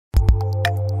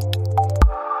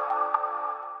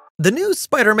The new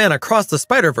Spider-Man Across the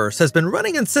Spider-Verse has been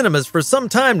running in cinemas for some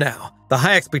time now. The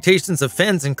high expectations of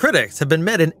fans and critics have been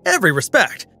met in every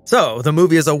respect, so the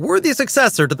movie is a worthy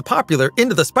successor to the popular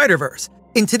Into the Spider-Verse.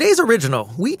 In today's original,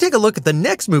 we take a look at the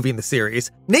next movie in the series,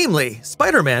 namely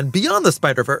Spider-Man Beyond the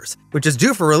Spider-Verse, which is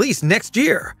due for release next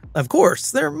year. Of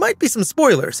course, there might be some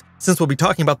spoilers, since we'll be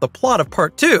talking about the plot of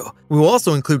Part 2. We will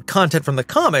also include content from the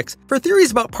comics for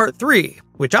theories about Part 3,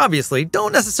 which obviously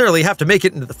don't necessarily have to make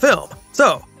it into the film.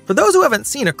 So, for those who haven't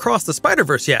seen Across the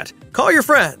Spider-Verse yet, call your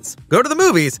friends, go to the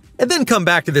movies, and then come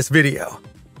back to this video.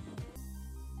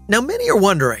 Now, many are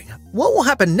wondering, what will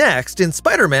happen next in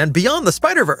Spider-Man Beyond the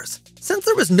Spider-Verse? Since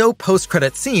there was no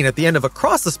post-credit scene at the end of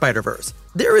Across the Spider-Verse,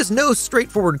 there is no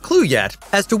straightforward clue yet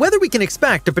as to whether we can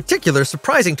expect a particular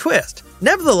surprising twist.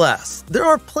 Nevertheless, there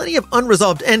are plenty of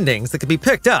unresolved endings that can be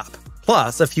picked up,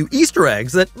 plus a few Easter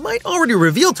eggs that might already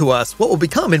reveal to us what will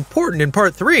become important in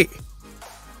Part 3.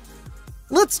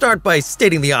 Let's start by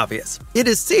stating the obvious. It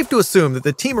is safe to assume that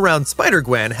the team around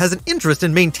Spider-Gwen has an interest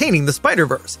in maintaining the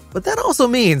Spider-Verse, but that also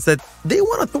means that they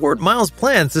want to thwart Miles'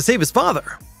 plans to save his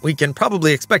father. We can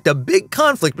probably expect a big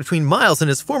conflict between Miles and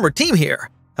his former team here.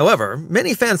 However,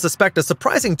 many fans suspect a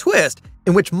surprising twist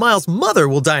in which Miles' mother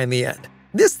will die in the end.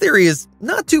 This theory is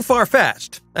not too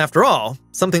far-fetched. After all,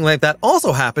 something like that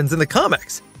also happens in the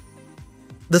comics.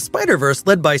 The Spider-Verse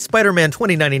led by Spider-Man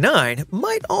 2099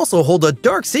 might also hold a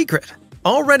dark secret.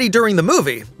 Already during the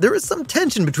movie, there is some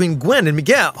tension between Gwen and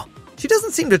Miguel. She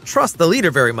doesn't seem to trust the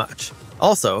leader very much.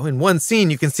 Also, in one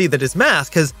scene you can see that his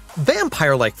mask has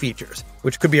vampire-like features,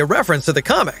 which could be a reference to the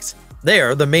comics.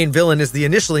 There, the main villain is the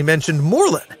initially mentioned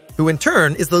Morlun, who in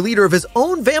turn is the leader of his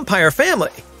own vampire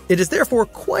family. It is therefore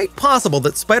quite possible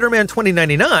that Spider-Man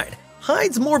 2099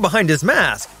 hides more behind his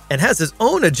mask and has his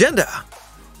own agenda.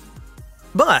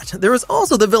 But there is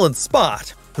also the villain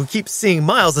Spot, who keeps seeing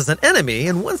Miles as an enemy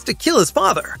and wants to kill his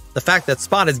father. The fact that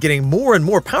Spot is getting more and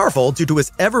more powerful due to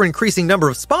his ever-increasing number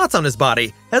of spots on his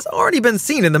body has already been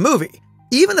seen in the movie.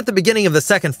 Even at the beginning of the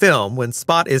second film, when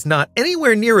Spot is not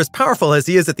anywhere near as powerful as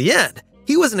he is at the end,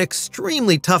 he was an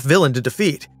extremely tough villain to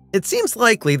defeat. It seems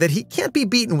likely that he can't be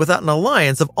beaten without an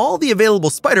alliance of all the available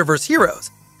Spider-Verse heroes.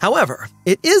 However,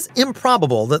 it is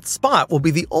improbable that Spot will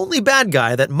be the only bad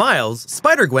guy that Miles,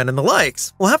 Spider-Gwen, and the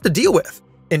likes will have to deal with.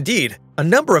 Indeed, a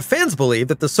number of fans believe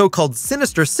that the so-called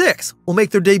Sinister Six will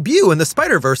make their debut in the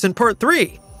Spider-Verse in Part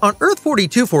 3. On Earth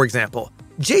 42, for example,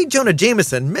 J. Jonah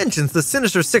Jameson mentions the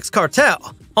Sinister Six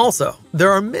cartel. Also,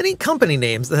 there are many company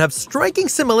names that have striking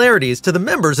similarities to the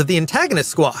members of the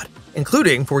antagonist squad,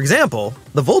 including, for example,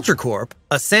 the Vulture Corp,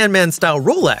 a Sandman-style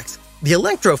Rolex, the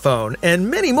Electrophone, and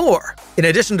many more. In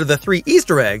addition to the 3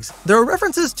 Easter eggs, there are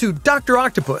references to Dr.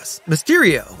 Octopus,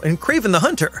 Mysterio, and Kraven the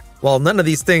Hunter. While none of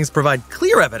these things provide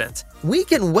clear evidence, we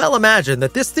can well imagine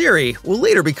that this theory will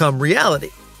later become reality.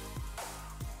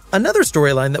 Another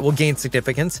storyline that will gain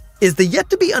significance is the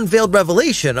yet-to-be-unveiled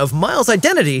revelation of Miles'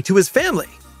 identity to his family.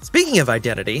 Speaking of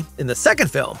identity, in the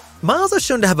second film, Miles is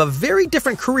shown to have a very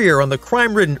different career on the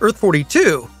crime-ridden Earth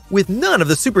 42 with none of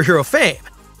the superhero fame.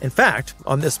 In fact,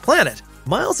 on this planet,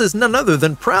 Miles is none other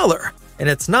than Prowler, and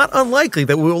it's not unlikely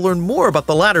that we will learn more about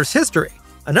the latter's history.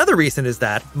 Another reason is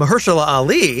that Mahershala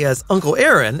Ali as Uncle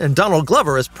Aaron and Donald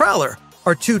Glover as Prowler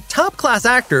are 2 top-class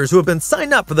actors who have been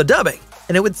signed up for the dubbing,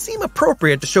 and it would seem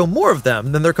appropriate to show more of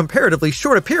them than their comparatively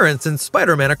short appearance in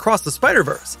Spider-Man Across the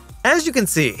Spider-Verse. As you can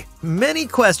see, many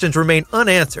questions remain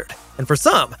unanswered, and for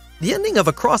some, the ending of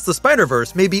Across the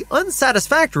Spider-Verse may be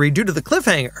unsatisfactory due to the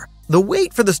cliffhanger. The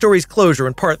wait for the story's closure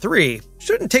in Part 3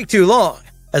 shouldn't take too long,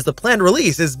 as the planned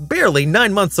release is barely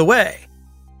 9 months away.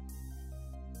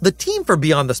 The team for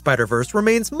Beyond the Spider-Verse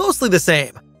remains mostly the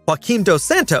same. Joaquim Dos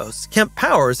Santos, Kemp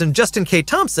Powers, and Justin K.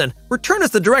 Thompson return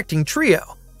as the directing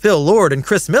trio. Phil Lord and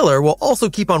Chris Miller will also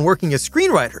keep on working as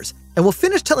screenwriters, and will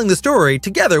finish telling the story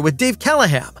together with Dave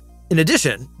Callaham. In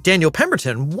addition, Daniel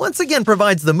Pemberton once again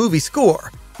provides the movie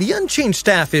score. The unchanged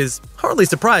staff is hardly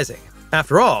surprising.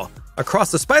 After all,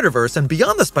 Across the Spider-Verse and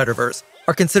Beyond the Spider-Verse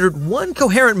are considered one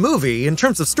coherent movie in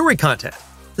terms of story content.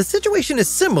 The situation is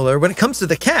similar when it comes to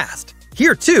the cast.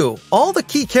 Here too, all the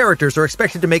key characters are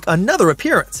expected to make another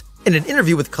appearance. In an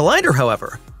interview with Collider,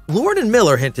 however, Lord and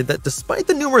Miller hinted that despite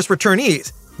the numerous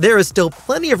returnees, there is still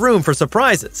plenty of room for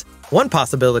surprises. One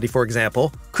possibility, for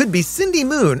example, could be Cindy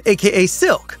Moon, aka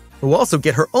Silk, who will also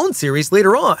get her own series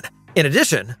later on. In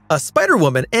addition, a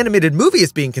Spider-Woman animated movie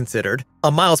is being considered, a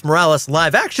Miles Morales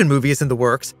live-action movie is in the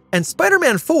works, and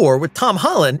Spider-Man 4 with Tom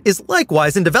Holland is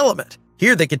likewise in development.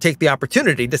 Here they could take the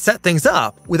opportunity to set things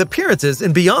up with appearances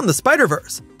in Beyond the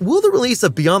Spider-Verse. Will the release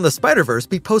of Beyond the Spider-Verse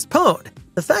be postponed?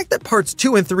 The fact that parts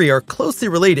 2 and 3 are closely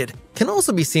related can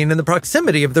also be seen in the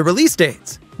proximity of the release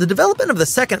dates. The development of the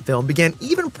second film began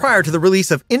even prior to the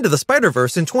release of Into the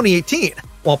Spider-Verse in 2018,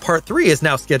 while part 3 is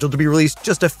now scheduled to be released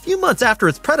just a few months after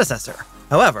its predecessor.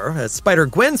 However, as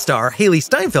Spider-Gwen star Haley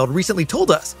Steinfeld recently told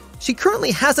us, she currently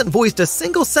hasn't voiced a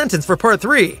single sentence for part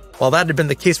 3, while that had been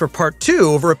the case for part 2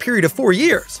 over a period of 4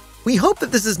 years. We hope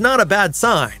that this is not a bad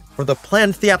sign for the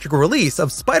planned theatrical release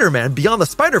of Spider-Man Beyond the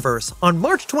Spider-Verse on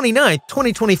March 29,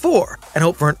 2024, and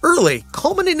hope for an early,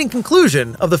 culminating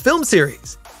conclusion of the film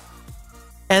series.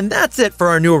 And that's it for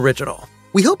our new original.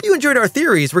 We hope you enjoyed our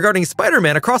theories regarding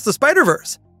Spider-Man Across the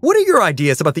Spider-Verse. What are your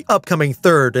ideas about the upcoming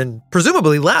third and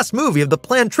presumably last movie of the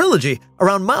planned trilogy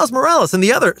around Miles Morales and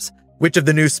the others? Which of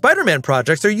the new Spider-Man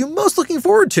projects are you most looking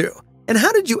forward to? And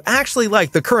how did you actually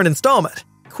like the current installment?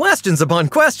 Questions upon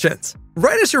questions.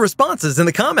 Write us your responses in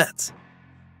the comments.